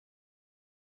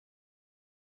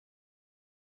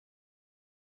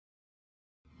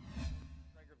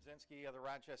Brzezinski of the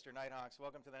Rochester Knighthawks.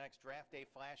 Welcome to the next Draft Day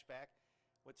Flashback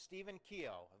with Stephen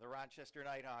Keogh of the Rochester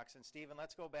Knighthawks. And Stephen,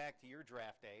 let's go back to your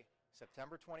draft day,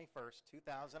 September 21st,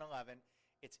 2011.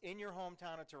 It's in your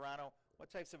hometown of Toronto.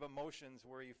 What types of emotions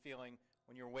were you feeling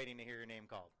when you were waiting to hear your name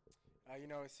called? I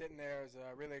was sitting there, I was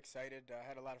really excited. I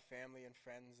had a lot of family and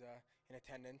friends in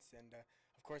attendance, and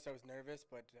of course I was nervous,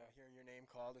 but hearing your name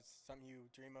called is something you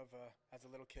dream of as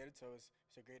a little kid, so it was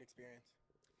a great experience.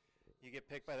 You get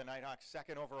picked by the Knighthawks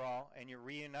second overall, and you're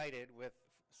reunited with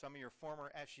some of your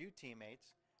former SU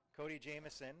teammates, Cody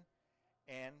Jamieson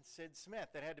and Sid Smith.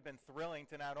 That had to have been thrilling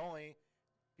to not only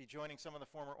be joining some of the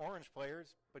former Orange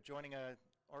players, but joining an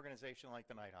organization like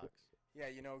the Knighthawks. Yeah,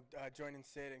 joining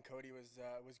Sid and Cody was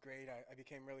great. I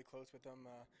became really close with them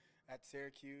at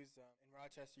Syracuse. In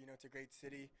Rochester, it's a great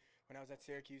city. When I was at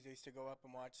Syracuse, I used to go up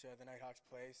and watch the Knighthawks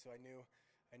play, so I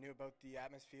knew about the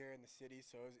atmosphere in the city,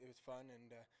 so it was fun.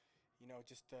 And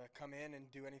just come in and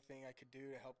do anything I could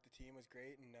do to help the team was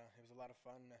great, and it was a lot of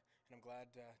fun. And I'm glad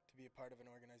to be a part of an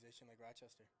organization like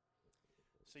Rochester.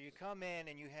 So you come in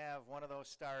and you have one of those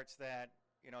starts that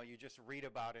you just read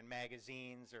about in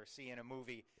magazines or see in a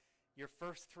movie. Your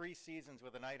first 3 seasons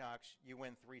with the Knighthawks, you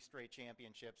win 3 straight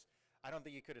championships. I don't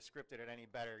think you could have scripted it any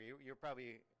better. You're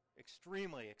probably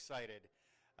extremely excited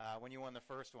when you won the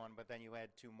first one, but then you had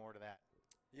 2 more to that.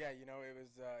 Yeah, it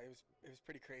was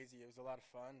pretty crazy. It was a lot of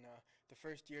fun. The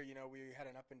first year, we had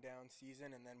an up and down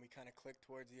season, and then we kind of clicked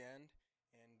towards the end.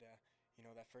 And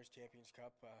that first Champions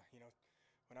Cup,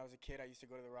 when I was a kid, I used to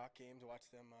go to the Rock games,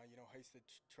 watch them, hoist the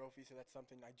trophy. So that's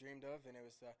something I dreamed of, and it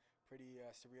was a pretty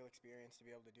surreal experience to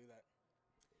be able to do that.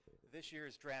 This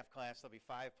year's draft class, there'll be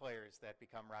 5 players that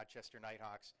become Rochester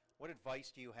Knighthawks. What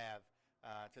advice do you have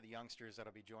to the youngsters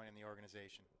that'll be joining the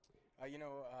organization?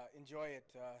 Enjoy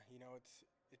it.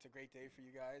 It's a great day for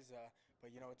you guys,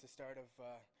 but it's a start of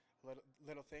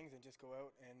little things, and just go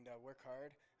out and work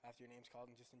hard after your name's called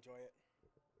and just enjoy it.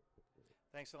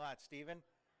 Thanks a lot, Stephen.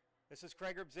 This is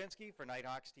Craig Brzezinski for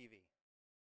Knighthawks TV.